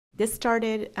This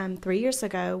started 3 years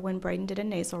ago when Brady did a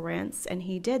nasal rinse, and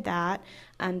he did that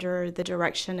under the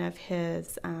direction of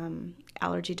his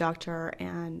allergy doctor,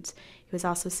 and he was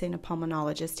also seeing a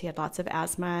pulmonologist. He had lots of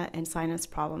asthma and sinus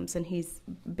problems, and he's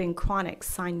been chronic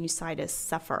sinusitis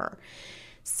sufferer.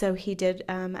 So he did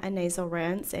a nasal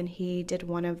rinse, and he did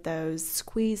one of those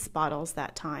squeeze bottles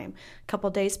that time. A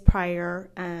couple days prior,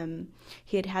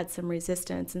 he had had some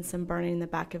resistance and some burning in the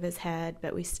back of his head,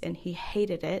 and he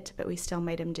hated it, but we still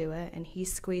made him do it. And he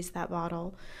squeezed that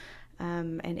bottle,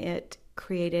 and it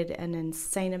created an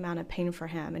insane amount of pain for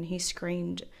him, and he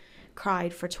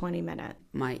cried for 20 minutes.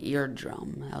 My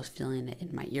eardrum, I was feeling it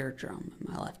in my eardrum,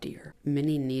 in my left ear.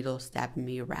 Many needles stabbing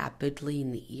me rapidly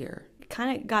in the ear.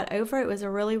 Kind of got over it. It was a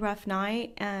really rough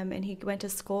night, and he went to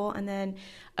school, and then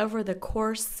over the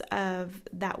course of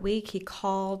that week he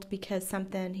called because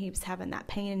he was having that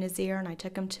pain in his ear, and I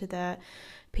took him to the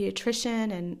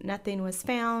pediatrician and nothing was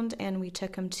found, and we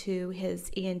took him to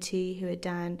his ENT who had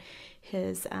done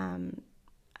his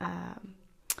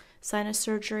sinus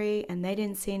surgery, and they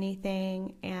didn't see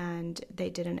anything, and they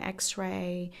did an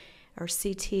x-ray or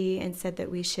CT and said that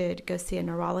we should go see a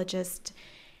neurologist.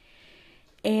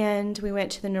 And we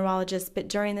went to the neurologist, but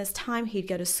during this time he'd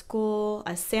go to school,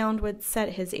 a sound would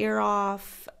set his ear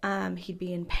off, he'd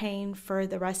be in pain for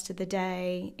the rest of the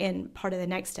day and part of the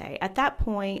next day. At that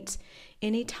point,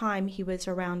 anytime he was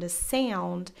around a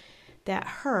sound that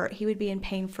hurt, he would be in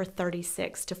pain for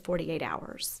 36 to 48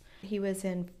 hours. He was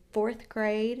in 4th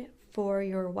grade for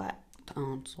your what?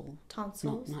 Tonsils?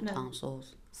 No, not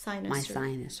tonsils. Sinus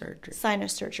surgery.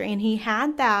 Sinus surgery. And he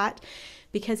had that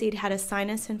because he'd had a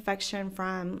sinus infection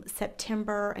from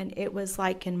September, and it was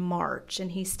like in March,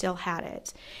 and he still had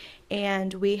it.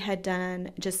 And we had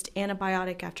done just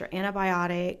antibiotic after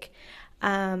antibiotic,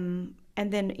 and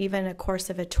then even a course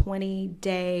of a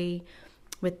 20-day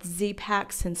with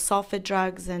Z-Paks and sulfa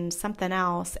drugs and something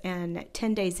else. And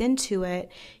 10 days into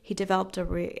it, he developed a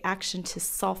reaction to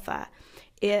sulfa.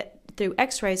 Through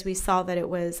x-rays, we saw that it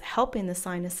was helping the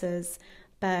sinuses,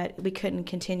 but we couldn't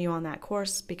continue on that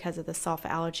course because of the sulfa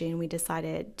allergy, and we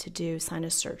decided to do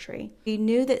sinus surgery. He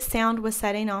knew that sound was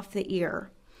setting off the ear,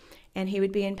 and he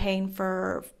would be in pain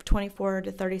for 24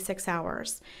 to 36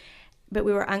 hours, but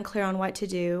we were unclear on what to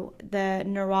do. The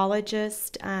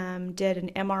neurologist did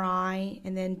an MRI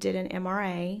and then did an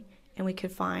MRA, and we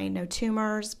could find no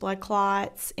tumors, blood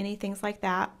clots, anything like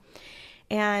that.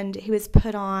 And he was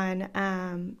put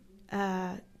on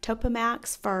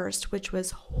Topamax first, which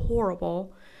was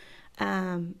horrible.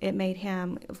 It made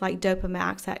him like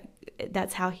Dopamax.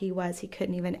 That's how he was. He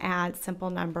couldn't even add simple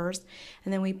numbers.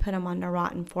 And then we put him on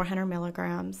Neurontin, 400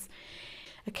 milligrams.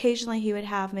 Occasionally he would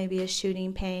have maybe a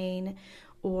shooting pain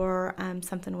or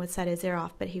something would set his ear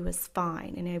off, but he was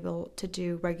fine and able to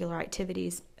do regular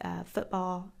activities,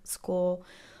 football, school,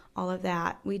 all of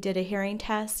that. We did a hearing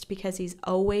test because he's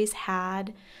always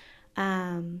had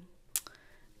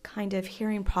kind of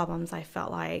hearing problems, I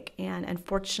felt like, and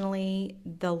unfortunately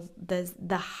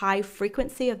the high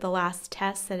frequency of the last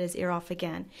test set his ear off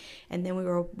again, and then we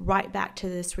were right back to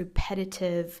this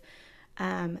repetitive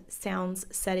sounds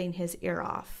setting his ear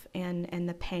off and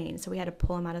the pain, so we had to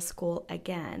pull him out of school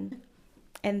again.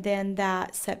 And then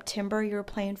that September you were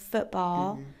playing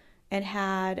football, mm-hmm. and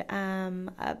had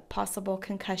a possible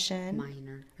concussion,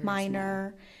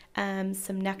 minor,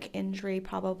 some neck injury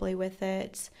probably with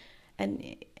it,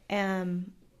 and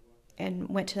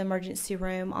went to the emergency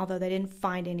room, although they didn't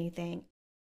find anything.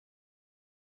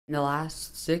 In the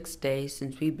last 6 days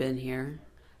since we've been here,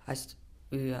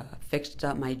 we fixed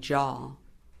up my jaw.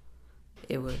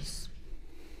 It was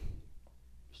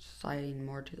sliding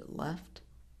more to the left.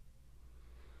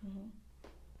 Mm-hmm.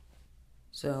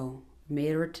 So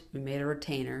we made a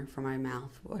retainer for my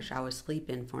mouth, which I was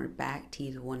sleeping for. My back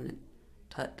teeth wouldn't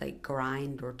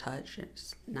grind or touch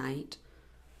at night.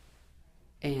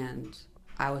 And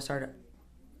I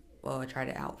tried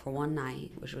it out for one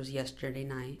night, which was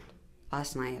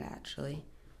last night actually.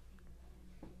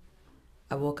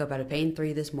 I woke up at a pain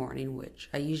 3 this morning, which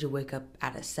I usually wake up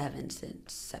at a 7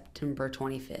 since September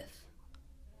 25th.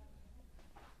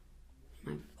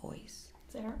 My voice.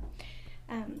 Sarah?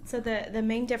 So the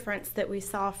main difference that we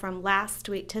saw from last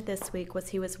week to this week was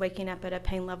he was waking up at a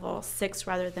pain level 6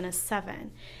 rather than a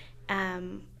 7.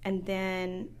 And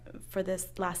then for this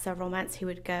last several months, he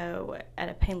would go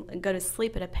to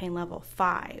sleep at a pain level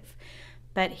 5.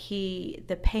 But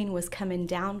the pain was coming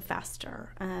down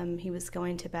faster. He was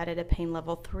going to bed at a pain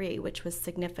level 3, which was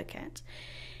significant.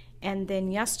 And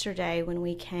then yesterday when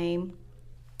we came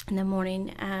in the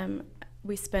morning,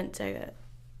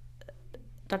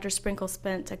 Dr. Sprinkle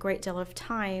spent a great deal of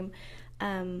time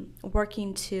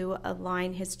working to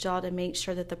align his jaw to make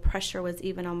sure that the pressure was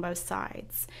even on both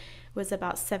sides. It was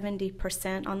about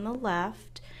 70% on the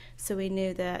left, so we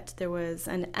knew that there was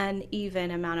an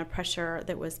uneven amount of pressure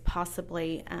that was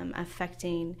possibly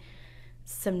affecting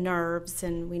some nerves,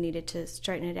 and we needed to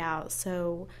straighten it out.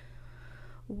 So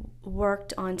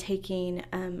worked on taking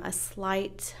a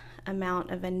slight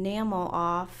amount of enamel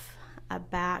off a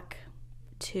back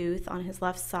tooth on his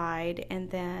left side,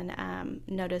 and then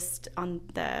noticed on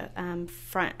the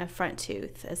front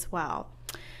tooth as well,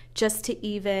 just to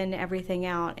even everything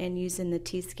out. And using the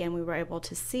T-scan, we were able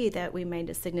to see that we made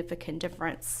a significant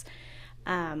difference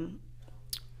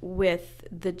with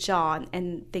the jaw,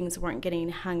 and things weren't getting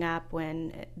hung up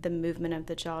when the movement of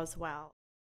the jaw as well.